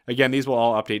 Again, these will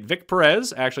all update. Vic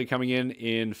Perez actually coming in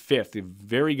 5th.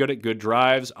 Very good at good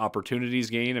drives, opportunities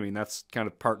gained. I mean, that's kind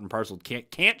of part and parcel.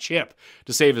 Can't chip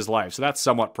to save his life, so that's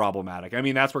somewhat problematic. I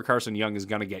mean, that's where Carson Young is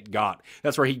going to get got.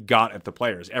 That's where he got at the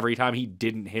players. Every time he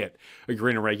didn't hit a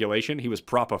green in regulation, he was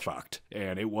proper fucked,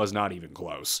 and it was not even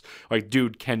close. Like,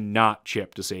 dude cannot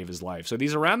chip to save his life. So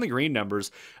these around the green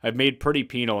numbers I've made pretty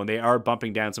penal, and they are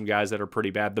bumping down some guys that are pretty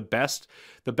bad. The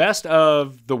best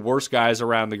of the worst guys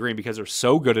around the green, because they're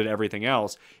so good at everything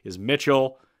else, is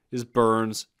Mitchell, is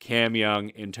Burns, Cam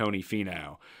Young, and Tony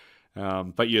Finau.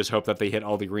 But you just hope that they hit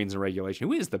all the greens in regulation.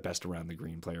 Who is the best around the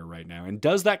green player right now? And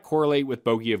does that correlate with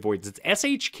bogey avoidance? It's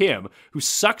S.H. Kim, who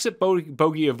sucks at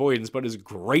bogey avoidance, but is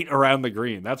great around the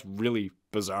green. That's really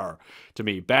bizarre to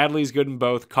me. Badley's good in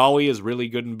both. Cauley is really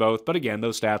good in both. But again,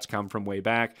 those stats come from way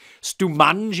back.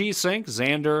 Stumanji Sink,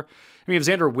 Xander. I mean, if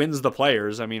Xander wins the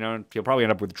players, I mean, he'll probably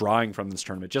end up withdrawing from this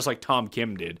tournament, just like Tom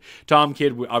Kim did. Tom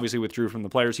Kidd obviously withdrew from the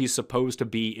players. He's supposed to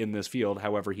be in this field.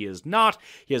 However, he is not.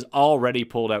 He has already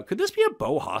pulled out. Could this be a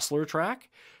Bo Hostler track?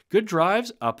 Good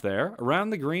drives up there.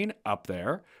 Around the green up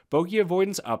there. Bogey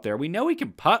avoidance up there. We know he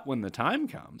can putt when the time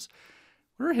comes.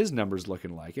 What are his numbers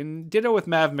looking like? And ditto with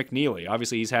Mav McNeely.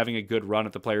 Obviously, he's having a good run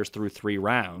at the players through 3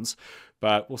 rounds,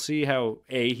 but we'll see how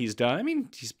he's done. I mean,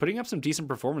 he's putting up some decent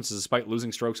performances despite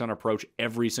losing strokes on approach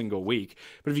every single week.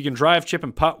 But if you can drive, chip,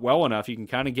 and putt well enough, you can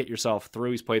kind of get yourself through.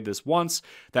 He's played this once.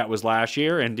 That was last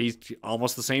year, and he's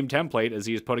almost the same template as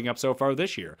he's putting up so far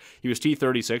this year. He was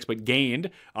T36, but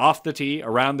gained off the tee,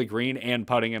 around the green, and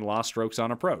putting, and lost strokes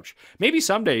on approach. Maybe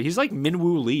someday he's like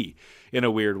Minwoo Lee in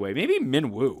a weird way. Maybe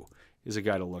Minwoo is a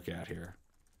guy to look at here.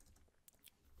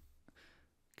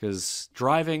 Because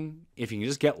driving, if you can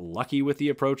just get lucky with the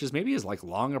approaches, maybe his like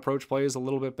long approach play is a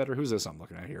little bit better. Who's this I'm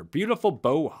looking at here? Beautiful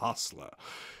Bo Hostler.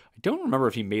 I don't remember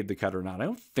if he made the cut or not. I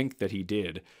don't think that he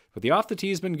did. But the off the tee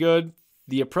has been good.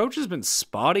 The approach has been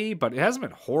spotty, but it hasn't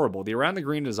been horrible. The around the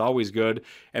green is always good,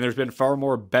 and there's been far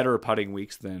more better putting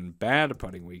weeks than bad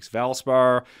putting weeks.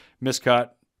 Valspar, miscut.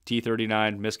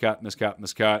 T39,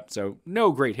 miscut. So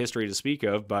no great history to speak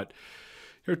of, but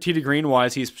tee to green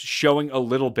wise, he's showing a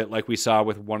little bit like we saw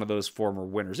with one of those former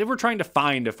winners. If we're trying to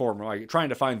find a former, like trying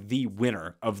to find the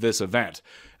winner of this event,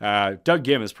 Doug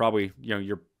Gim is probably,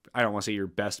 I don't want to say your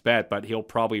best bet, but he'll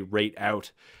probably rate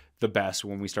out the best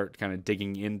when we start kind of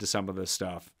digging into some of this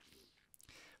stuff.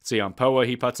 See, on POA,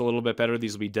 he putts a little bit better.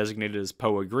 These will be designated as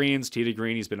POA greens. Tee to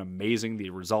green, he's been amazing.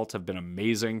 The results have been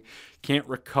amazing. Can't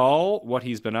recall what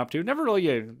he's been up to. Never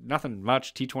really, nothing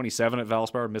much. T27 at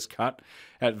Valspar, miscut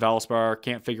at Valspar.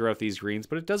 Can't figure out these greens,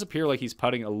 but it does appear like he's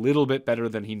putting a little bit better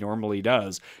than he normally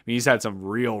does. I mean, he's had some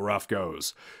real rough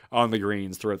goes on the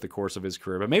greens throughout the course of his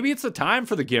career, but maybe it's the time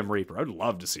for the Gim Reaper. I'd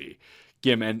love to see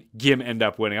Gim end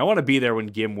up winning. I want to be there when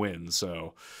Gim wins,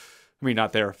 so... I mean,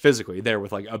 not there physically, there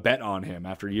with like a bet on him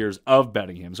after years of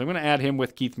betting him. So I'm going to add him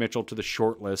with Keith Mitchell to the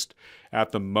short list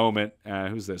at the moment.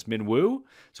 Who's this? Minwoo.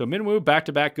 So Minwoo,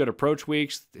 back-to-back good approach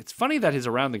weeks. It's funny that his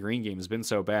around the green game has been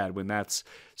so bad when that's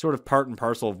sort of part and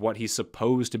parcel of what he's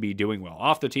supposed to be doing well.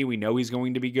 Off the tee, we know he's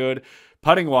going to be good.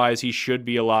 Putting-wise, he should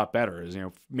be a lot better. As,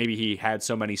 maybe he had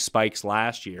so many spikes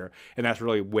last year, and that's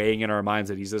really weighing in our minds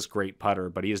that he's this great putter,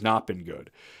 but he has not been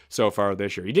good so far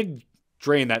this year. He did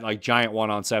drain that like giant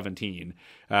one on 17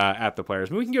 at the players.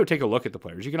 I mean, we can go take a look at the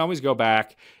players. You can always go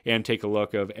back and take a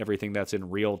look of everything that's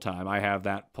in real time. I have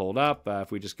that pulled up.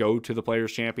 If we just go to the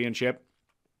Players Championship,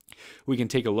 we can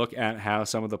take a look at how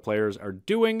some of the players are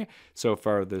doing so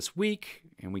far this week.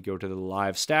 And we go to the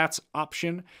live stats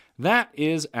option. That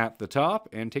is at the top.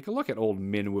 And take a look at old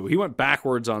Minwoo. He went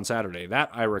backwards on Saturday.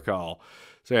 That I recall.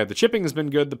 So yeah, the chipping has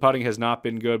been good. The putting has not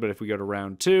been good. But if we go to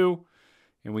round 2,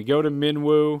 and we go to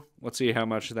Minwoo, let's see how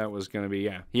much that was going to be.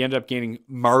 Yeah, he ended up gaining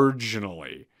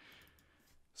marginally.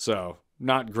 So,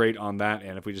 not great on that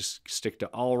end. If we just stick to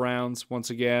all rounds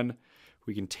once again,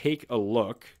 we can take a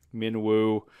look.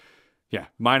 Minwoo, yeah,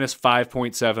 minus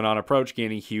 5.7 on approach,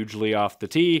 gaining hugely off the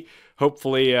tee.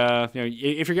 Hopefully,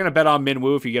 if you're going to bet on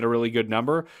Minwoo, if you get a really good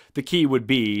number, the key would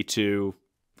be to,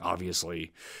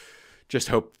 obviously, just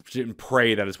hope and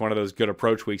pray that it's one of those good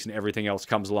approach weeks and everything else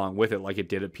comes along with it like it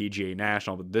did at PGA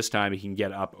National. But this time he can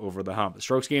get up over the hump. The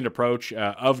strokes gained approach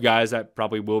of guys that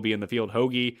probably will be in the field.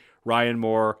 Hoagie, Ryan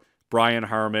Moore, Brian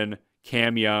Harmon,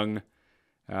 Cam Young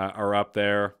are up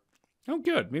there. Oh,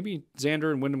 good. Maybe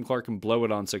Xander and Wyndham Clark can blow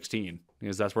it on 16,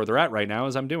 because that's where they're at right now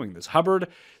as I'm doing this. Hubbard,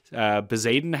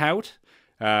 Bezadenhout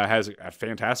has a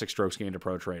fantastic strokes gained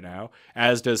approach right now,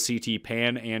 as does CT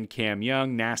Pan and Cam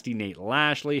Young. Nasty Nate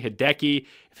Lashley, Hideki.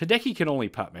 If Hideki can only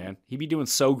putt, man, he'd be doing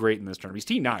so great in this tournament.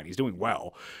 He's T9. He's doing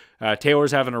well.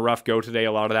 Taylor's having a rough go today.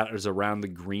 A lot of that is around the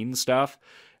green stuff.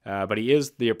 But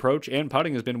the approach and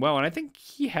putting has been well. And I think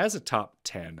he has a top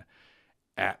 10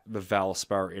 at the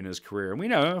Valspar in his career. And we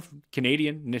know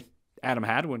Canadian Adam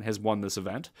Hadwin has won this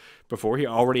event before. He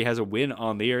already has a win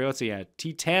on the year. Let's see,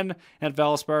 T10 at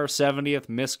Valspar, 70th,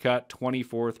 miscut,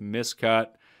 24th, miscut,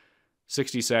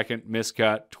 62nd,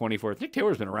 miscut, 24th. Nick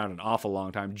Taylor's been around an awful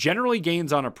long time. Generally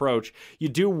gains on approach. You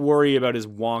do worry about his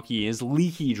wonky, his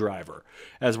leaky driver,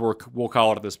 as we'll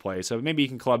call it at this place. So maybe he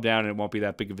can club down and it won't be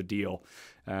that big of a deal.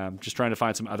 Just trying to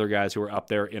find some other guys who are up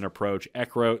there in approach.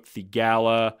 Eckroat,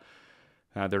 Thigala.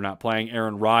 They're not playing.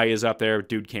 Aaron Rye is up there.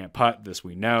 Dude can't putt. This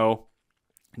we know.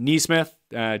 Neesmith,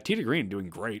 tee to green, doing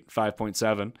great,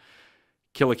 5.7.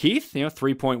 Killakeith,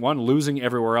 3.1, losing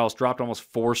everywhere else, dropped almost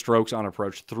 4 strokes on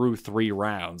approach through 3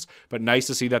 rounds. But nice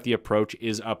to see that the approach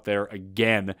is up there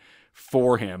again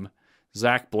for him.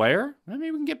 Zach Blair,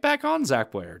 maybe we can get back on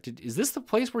Zach Blair. Is this the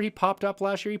place where he popped up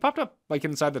last year? He popped up like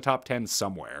inside the top 10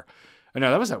 somewhere. Oh,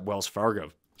 no, that was at Wells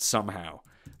Fargo somehow.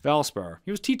 Valspar,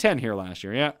 he was T10 here last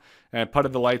year, yeah. And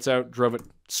putted the lights out, drove it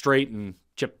straight, and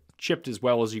chipped as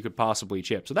well as you could possibly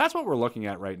chip. So that's what we're looking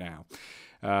at right now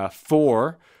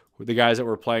for the guys that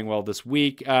were playing well this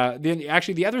week. Then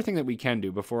actually, the other thing that we can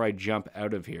do before I jump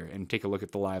out of here and take a look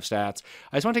at the live stats,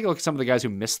 I just want to take a look at some of the guys who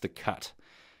missed the cut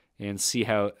and see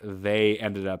how they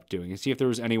ended up doing and see if there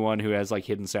was anyone who has like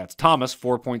hidden stats. Thomas,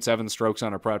 4.7 strokes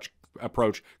on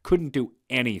approach, couldn't do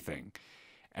anything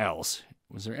else.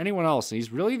 Was there anyone else? He's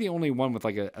really the only one with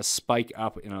like a spike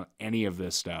up in any of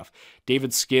this stuff.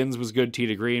 David Skins was good tee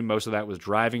to green. Most of that was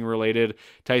driving related.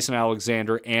 Tyson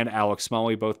Alexander and Alex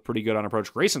Smalley both pretty good on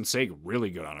approach. Grayson Sig really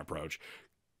good on approach.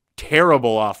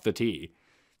 Terrible off the tee.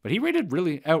 But he rated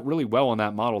really well on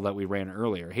that model that we ran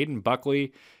earlier. Hayden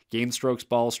Buckley gained strokes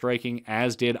ball striking,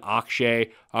 as did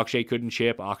Akshay. Akshay couldn't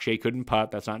chip. Akshay couldn't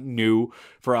putt. That's not new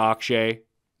for Akshay.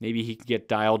 Maybe he can get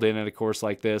dialed in at a course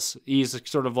like this. He's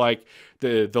sort of like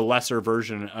the lesser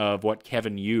version of what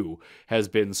Kevin Yu has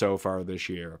been so far this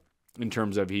year, in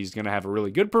terms of he's going to have a really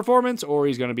good performance or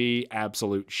he's going to be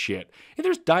absolute shit. And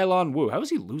there's Dylon Wu. How is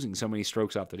he losing so many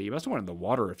strokes off the tee? He must have went in the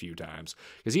water a few times,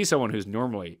 because he's someone who's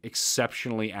normally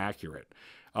exceptionally accurate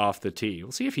off the tee.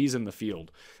 We'll see if he's in the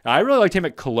field. I really liked him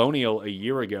at Colonial a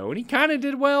year ago, and he kind of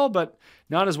did well, but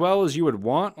not as well as you would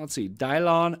want. Let's see.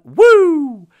 Dylon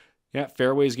Wu! Yeah,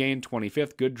 fairways gained,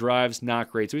 25th. Good drives,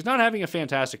 not great. So he's not having a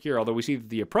fantastic year, although we see that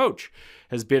the approach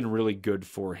has been really good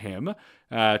for him.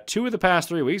 2 of the past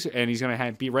 3 weeks, and he's going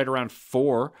to be right around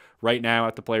 4 right now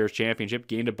at the Players' Championship.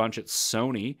 Gained a bunch at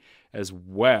Sony as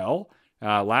well.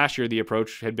 Last year, the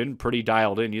approach had been pretty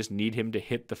dialed in. You just need him to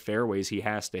hit the fairways he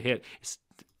has to hit.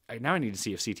 Now I need to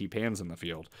see if CT Pan's in the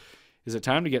field. Is it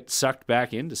time to get sucked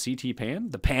back into CT Pan?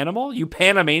 The Panimal? You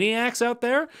Panamaniacs out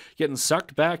there getting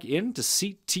sucked back into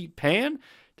CT Pan?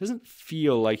 Doesn't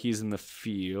feel like he's in the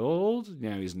field.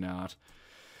 No, he's not.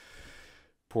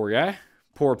 Poor guy.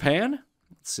 Poor Pan.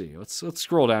 Let's see. Let's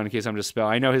scroll down in case I'm just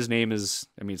spelling. I know his name is,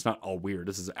 it's not all weird.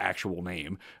 This is his actual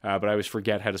name. But I always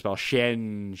forget how to spell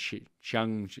CT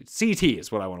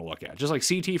is what I want to look at. Just like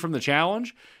CT from the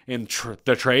Challenge in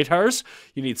the Traitors,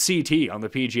 you need CT on the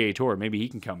PGA Tour. Maybe he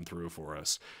can come through for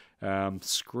us.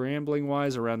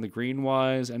 Scrambling-wise, around the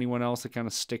green-wise, anyone else that kind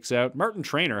of sticks out? Martin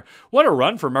Trainer. What a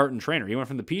run for Martin Trainer. He went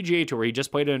from the PGA Tour. He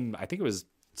just played in, I think it was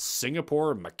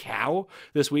Singapore, Macau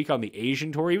this week on the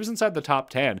Asian Tour. He was inside the top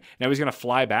 10. Now he's going to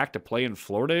fly back to play in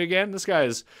Florida again. This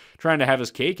guy's trying to have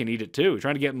his cake and eat it too.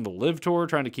 Trying to get in the Live Tour,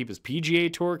 trying to keep his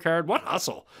PGA Tour card. What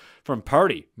hustle from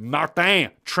Party.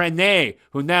 Martin Trainer,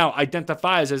 who now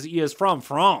identifies as he is from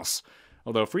France.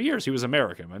 Although for years he was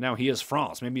American, but now he is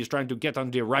France. Maybe he's trying to get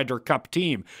on the Ryder Cup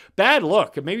team. Bad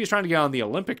look. Maybe he's trying to get on the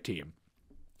Olympic team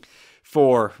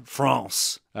for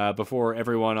France before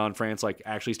everyone on France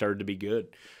actually started to be good.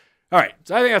 All right,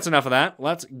 so I think that's enough of that.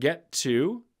 Let's get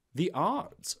to the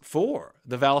odds for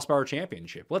the Valspar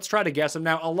Championship. Let's try to guess them.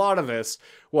 Now, a lot of this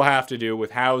will have to do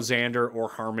with how Xander or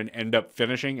Harman end up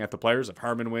finishing at the Players. If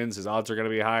Harman wins, his odds are going to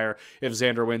be higher. If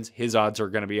Xander wins, his odds are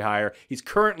going to be higher. He's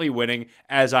currently winning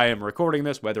as I am recording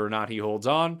this, whether or not he holds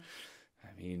on.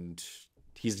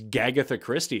 he's Gagatha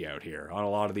Christie out here on a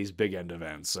lot of these big end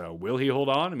events. So will he hold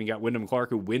on? I mean, you got Wyndham Clark,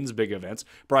 who wins big events.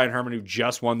 Brian Harman, who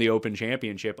just won the Open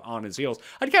Championship on his heels.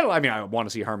 I want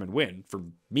to see Harman win for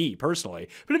me personally,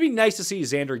 but it'd be nice to see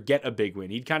Xander get a big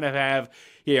win. He'd kind of have,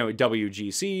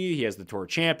 WGC, he has the Tour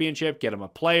Championship, get him a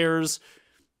Players.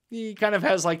 He kind of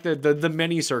has like the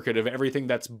mini circuit of everything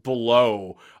that's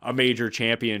below a major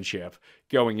championship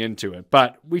going into it.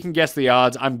 But we can guess the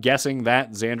odds. I'm guessing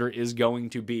that Xander is going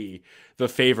to be the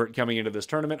favorite coming into this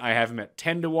tournament. I have him at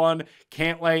 10-1,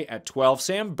 Cantlay at 12,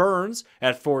 Sam Burns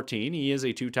at 14. He is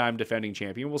a two-time defending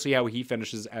champion. We'll see how he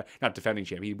finishes. Not defending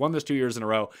champion. He won this 2 years in a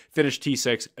row, finished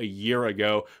T6 a year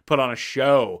ago, put on a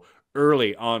show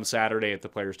early on Saturday at the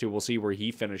Players 2. We'll see where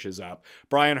he finishes up.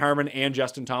 Brian Harman and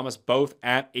Justin Thomas both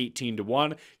at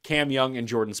 18-1. Cam Young and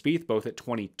Jordan Spieth both at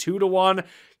 22-1.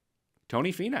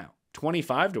 Tony Finau,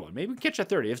 25-1. Maybe we can catch a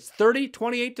 30. If it's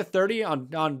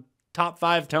 28-30 on top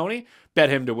 5 Tony, bet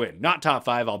him to win. Not top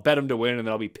 5, I'll bet him to win, and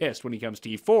then I'll be pissed when he comes to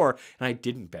E4, and I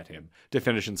didn't bet him to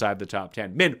finish inside the top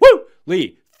 10. Min Woo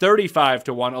Lee,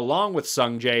 35-1, along with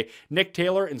Sung Jae. Nick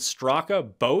Taylor and Straka,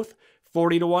 both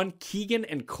 40-1. Keegan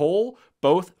and Cole,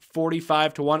 both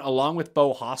 45-1, along with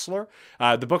Bo Hostler.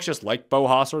 The books just like Bo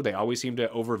Hostler. They always seem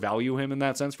to overvalue him in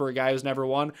that sense for a guy who's never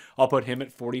won. I'll put him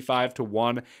at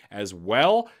 45-1 as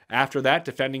well. After that,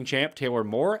 defending champ Taylor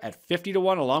Moore at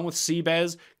 50-1, along with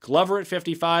Seabez. Glover at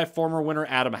 55, former winner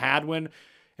Adam Hadwin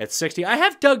at 60. I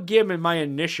have Doug Gim in my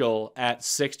initial at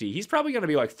 60. He's probably going to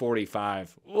be like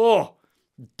 45. Oh,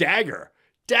 dagger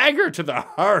to the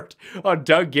heart on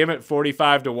Doug Gim at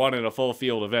 45-1 in a full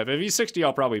field event. If he's 60,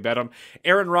 I'll probably bet him.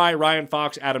 Aaron Rye, Ryan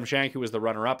Fox, Adam Shank, who was the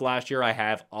runner-up last year, I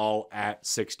have all at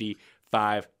 65-1.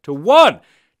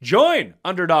 Join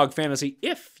Underdog Fantasy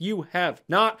if you have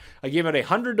not. I gave it a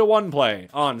 100-1 play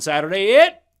on Saturday.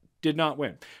 It did not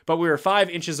win, but we were 5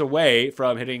 inches away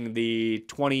from hitting the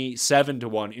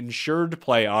 27-1 insured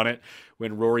play on it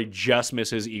when Rory just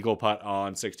missed his eagle putt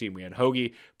on 16. We had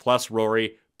Hoagie plus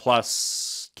Rory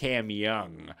plus Cam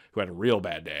Young, who had a real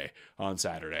bad day on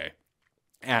Saturday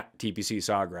at TPC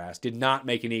Sawgrass. Did not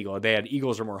make an eagle. They had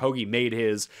eagles or more. Hoagie made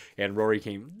his, and Rory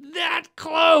came that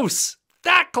close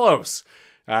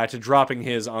to dropping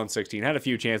his on 16. Had a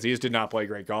few chances. He just did not play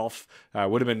great golf.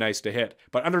 Would have been nice to hit.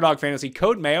 But Underdog Fantasy,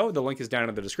 code Mayo. The link is down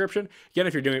in the description. Again,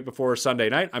 if you're doing it before Sunday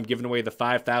night, I'm giving away the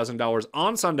 $5,000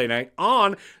 on Sunday night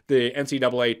on the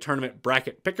NCAA Tournament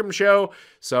Bracket Pick'em Show.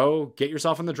 So get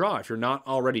yourself in the draw. If you're not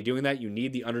already doing that, you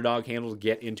need the Underdog handle to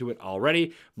get into it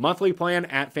already. Monthly plan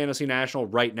at Fantasy National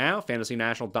right now.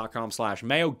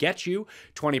 FantasyNational.com/Mayo gets you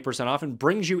 20% off and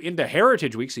brings you into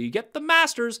Heritage Week. So you get the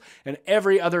Masters and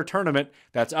every other tournament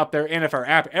that's up there. And if our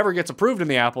app ever gets approved in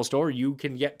the Apple Store, you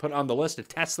can get put on the list to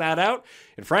test that out.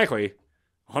 And frankly,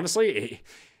 honestly,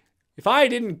 if I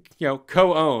didn't,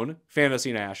 co-own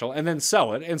Fantasy National and then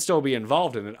sell it and still be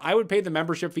involved in it, I would pay the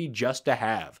membership fee just to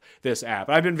have this app.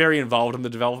 I've been very involved in the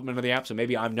development of the app, so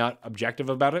maybe I'm not objective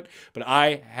about it, but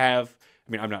I'm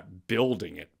not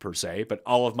building it per se, but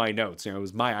all of my notes, it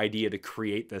was my idea to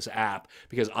create this app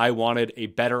because I wanted a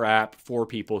better app for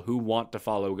people who want to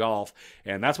follow golf.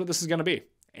 And that's what this is going to be.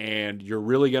 And you're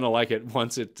really going to like it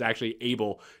once it's actually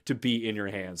able to be in your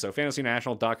hands. So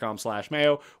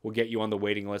FantasyNational.com/Mayo will get you on the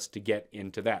waiting list to get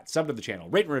into that. Sub to the channel,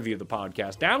 rate and review the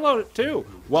podcast, download it too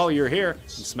while you're here, and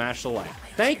smash the like.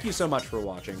 Thank you so much for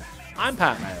watching. I'm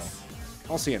Pat Mayo.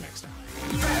 I'll see you next time.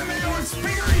 Mayo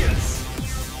experience!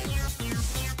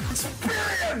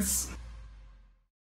 Experience!